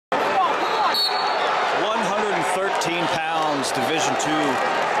115 pounds, Division II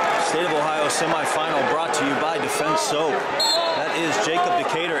State of Ohio semifinal brought to you by Defense Soap. That is Jacob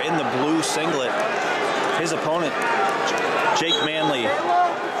Decatur in the blue singlet. His opponent, Jake Manley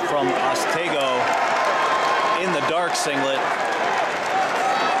from Otsego, in the dark singlet.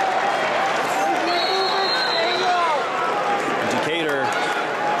 Decatur,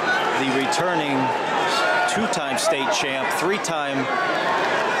 the returning two-time state champ, three-time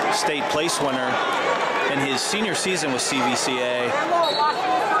state place winner in his senior season with CVCA.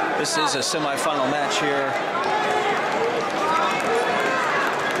 This is a semifinal match here.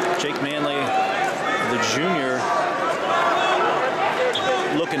 Jake Manley, the junior,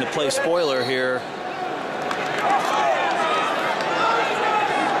 looking to play spoiler here.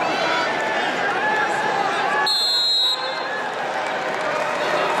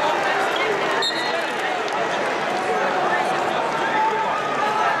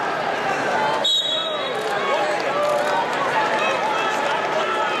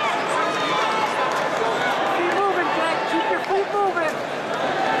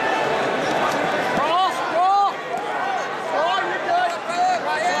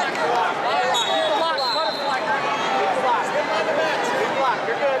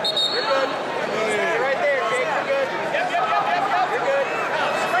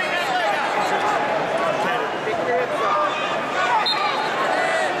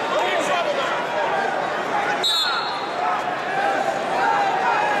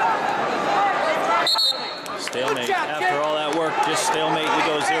 Stalemate. After all that work, just stalemate. We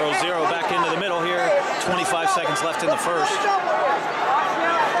go 0-0 back into the middle here. 25 seconds left in the first.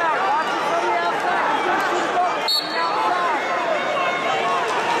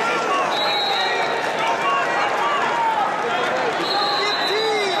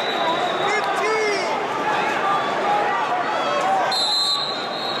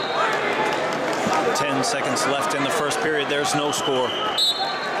 Seconds left in the first period. There's no score.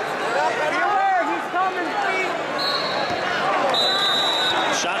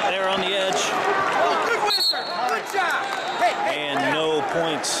 Shot there on the edge. And no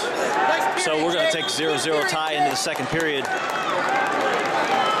points. So we're going to take a 0-0 tie into the second period.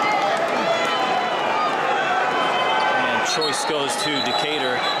 And choice goes to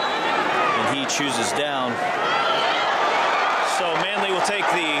Decatur, and he chooses down. So Manley will take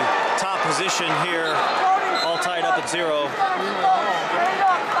the top position here, all tied up at 0.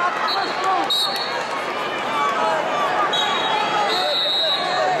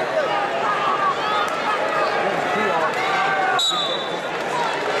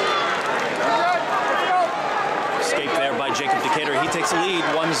 Escape there by Jacob Decatur. He takes the lead,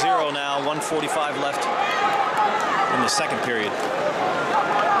 1-0 now, 1:45 left in the second period.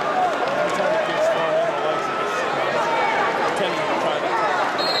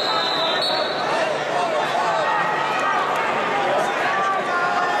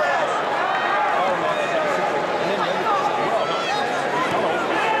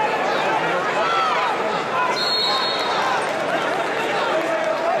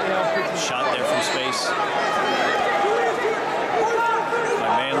 Shot there from space by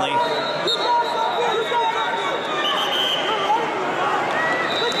Manley.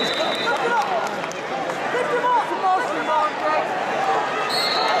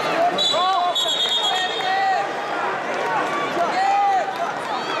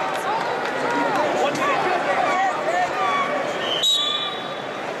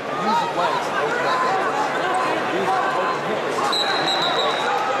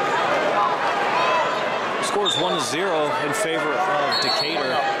 Scores 1-0 in favor of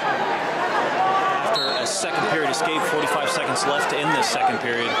Decatur after a second period escape. 45 seconds left in this second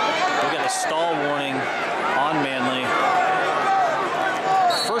period. We got a stall warning on Manley.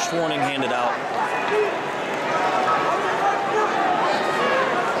 First warning handed out.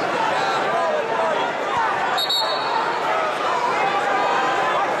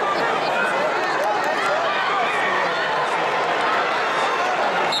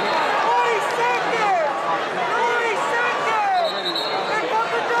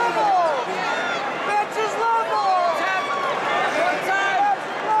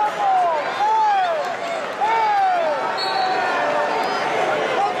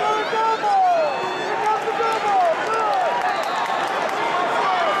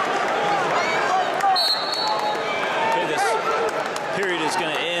 Is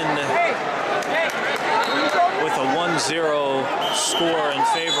going to end with a 1-0 score in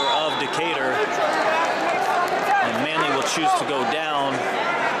favor of Decatur, and Manley will choose to go down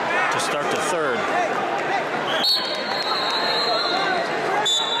to start the third.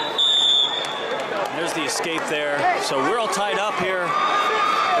 There's the escape there. So we're all tied up here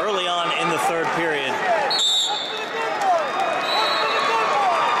early on in the third period.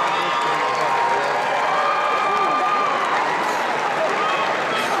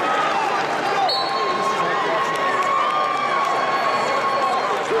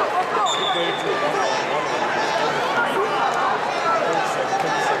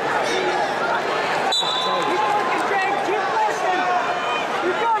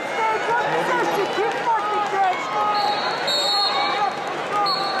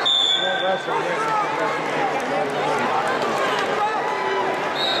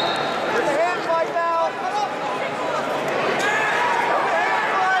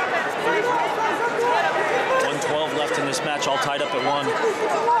 Match all tied up at 1,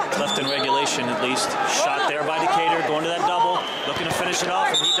 left in regulation at least. Shot there by Decatur, going to that double, looking to finish it off,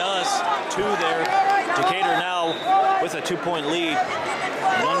 and he does. 2 there. Decatur now with a 2-point lead.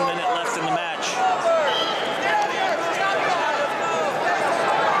 1 minute left in the match.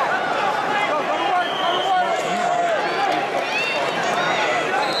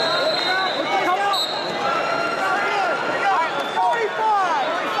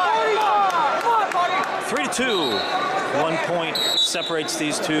 Two. 1 point separates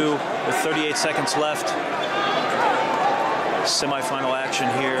these two with 38 seconds left. Semifinal action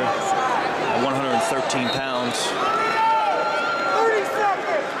here at 113 pounds. 30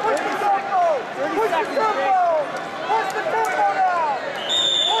 seconds! Push the tempo! Push the tempo! Push the tempo now!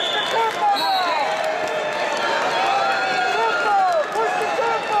 Push the tempo now! Tempo! Push the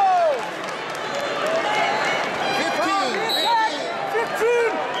tempo! 15!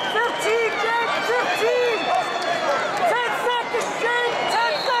 15! Jake! 15! 10 seconds, Jake!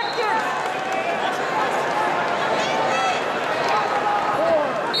 10 seconds!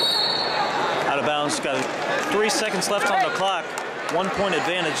 Out of bounds, got 3 seconds left on the clock. 1 point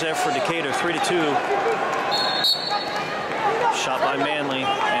advantage there for Decatur, 3-2. Shot by Manley,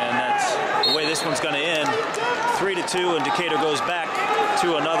 and that's the way this one's going to end. 3-2, and Decatur goes back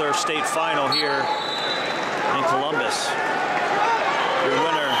to another state final here in Columbus. Your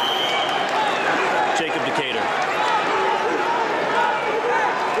winner, Jacob Decatur.